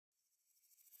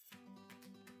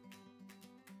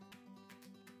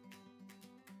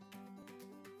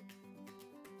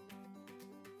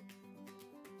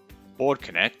Board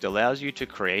Connect allows you to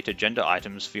create agenda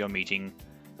items for your meeting,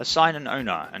 assign an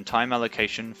owner and time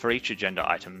allocation for each agenda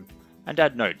item, and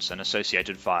add notes and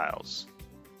associated files.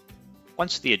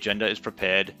 Once the agenda is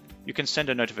prepared, you can send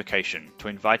a notification to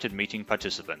invited meeting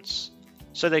participants,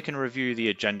 so they can review the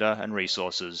agenda and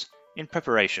resources in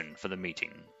preparation for the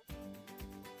meeting.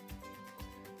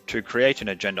 To create an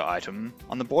agenda item,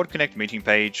 on the Board Connect meeting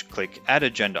page, click Add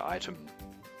Agenda Item.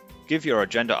 Give your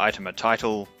agenda item a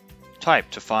title,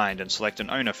 type to find and select an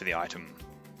owner for the item.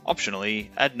 Optionally,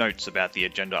 add notes about the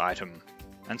agenda item,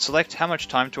 and select how much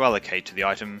time to allocate to the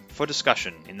item for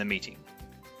discussion in the meeting.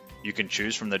 You can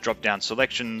choose from the drop-down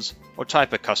selections or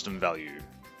type a custom value.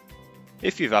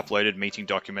 If you've uploaded meeting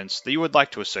documents that you would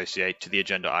like to associate to the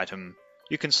agenda item,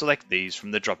 you can select these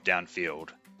from the drop-down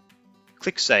field.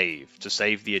 Click Save to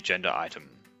save the agenda item.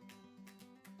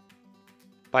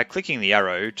 By clicking the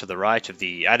arrow to the right of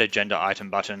the Add Agenda Item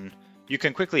button, you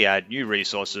can quickly add new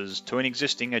resources to an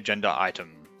existing agenda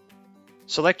item.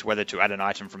 Select whether to add an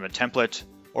item from a template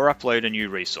or upload a new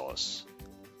resource.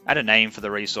 Add a name for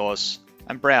the resource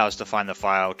and browse to find the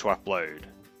file to upload.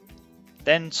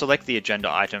 Then select the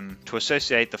agenda item to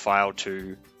associate the file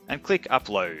to and click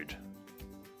Upload.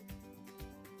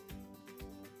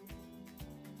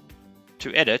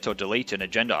 To edit or delete an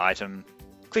agenda item,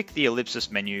 click the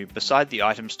ellipsis menu beside the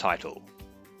item's title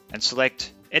and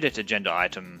select Edit Agenda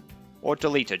Item or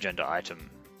Delete Agenda Item.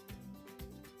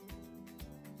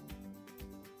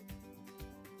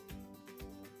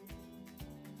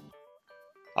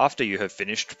 After you have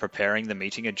finished preparing the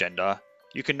meeting agenda,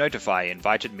 you can notify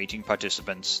invited meeting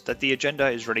participants that the agenda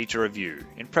is ready to review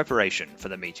in preparation for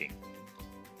the meeting.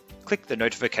 Click the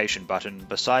notification button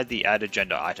beside the Add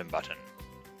Agenda Item button.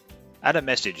 Add a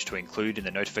message to include in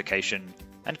the notification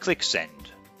and click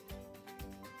Send.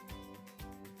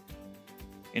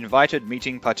 Invited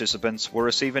meeting participants will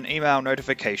receive an email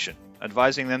notification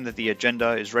advising them that the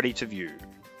agenda is ready to view.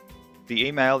 The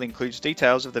email includes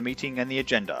details of the meeting and the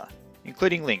agenda,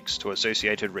 including links to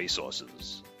associated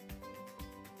resources.